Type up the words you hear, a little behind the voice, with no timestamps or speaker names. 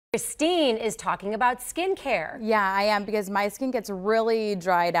Christine is talking about skincare. Yeah, I am, because my skin gets really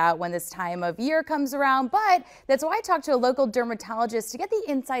dried out when this time of year comes around, but that's why I talked to a local dermatologist to get the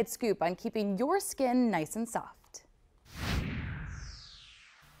inside scoop on keeping your skin nice and soft.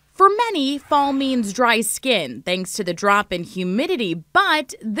 For many, fall means dry skin thanks to the drop in humidity,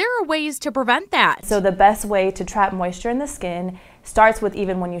 but there are ways to prevent that. So the best way to trap moisture in the skin starts with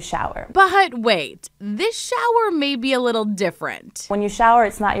even when you shower. But wait, this shower may be a little different. When you shower,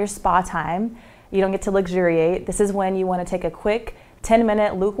 it's not your spa time. You don't get to luxuriate. This is when you want to take a quick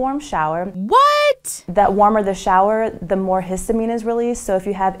 10-minute lukewarm shower. What? The warmer the shower, the more histamine is released. So if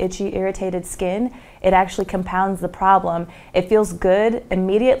you have itchy, irritated skin, it actually compounds the problem. It feels good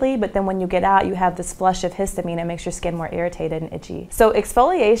immediately, but then when you get out, you have this flush of histamine. It makes your skin more irritated and itchy. So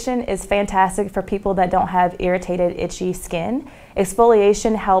exfoliation is fantastic for people that don't have irritated, itchy skin.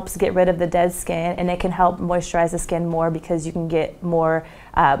 Exfoliation helps get rid of the dead skin, and it can help moisturize the skin more because you can get more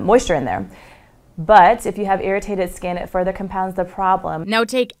moisture in there. But if you have irritated skin, it further compounds the problem. Now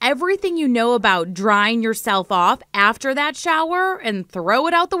take everything you know about drying yourself off after that shower and throw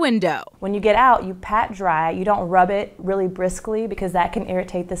it out the window. When you get out, you pat dry. You don't rub it really briskly because that can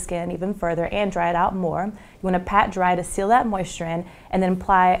irritate the skin even further and dry it out more. You want to pat dry to seal that moisture in, and then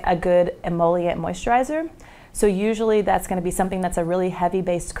apply a good emollient moisturizer. So usually that's going to be something that's a really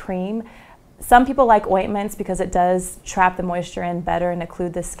heavy-based cream. Some people like ointments because it does trap the moisture in better and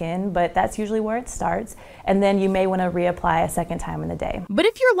occlude the skin, but that's usually where it starts. And then you may want to reapply a second time in the day. But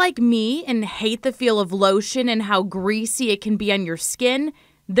if you're like me and hate the feel of lotion and how greasy it can be on your skin,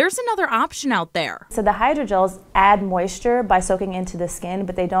 there's another option out there. So the hydrogels add moisture by soaking into the skin,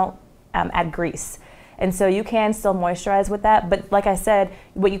 but they don't add grease. And so you can still moisturize with that, but like I said,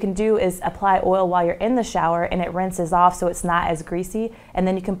 what you can do is apply oil while you're in the shower and it rinses off so it's not as greasy, and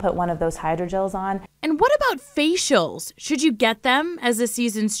then you can put one of those hydrogels on. And what about facials? Should you get them as the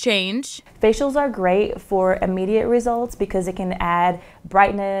seasons change? Facials are great for immediate results because it can add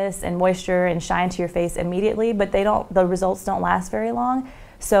brightness and moisture and shine to your face immediately, but the results don't last very long.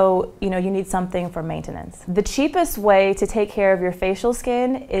 So, you need something for maintenance. The cheapest way to take care of your facial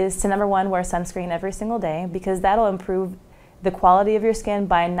skin is to, number one, wear sunscreen every single day, because that'll improve the quality of your skin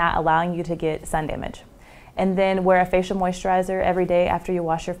by not allowing you to get sun damage. And then wear a facial moisturizer every day after you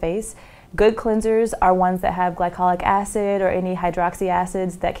wash your face. Good cleansers are ones that have glycolic acid or any hydroxy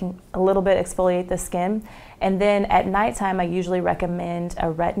acids that can a little bit exfoliate the skin. And then at nighttime, I usually recommend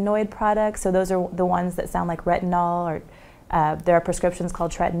a retinoid product. So those are the ones that sound like retinol, or there are prescriptions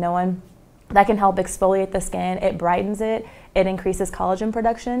called tretinoin that can help exfoliate the skin. It brightens it, it increases collagen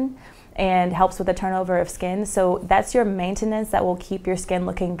production, and helps with the turnover of skin. So that's your maintenance that will keep your skin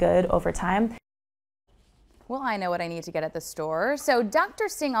looking good over time. Well, I know what I need to get at the store. So Dr.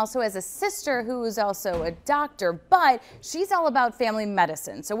 Singh also has a sister who is also a doctor, but she's all about family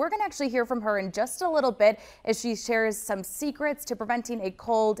medicine. So we're going to actually hear from her in just a little bit as she shares some secrets to preventing a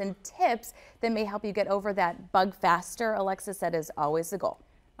cold and tips that may help you get over that bug faster. Alexa said is always the goal.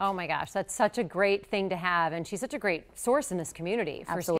 Oh my gosh, that's such a great thing to have. And she's such a great source in this community for Absolutely.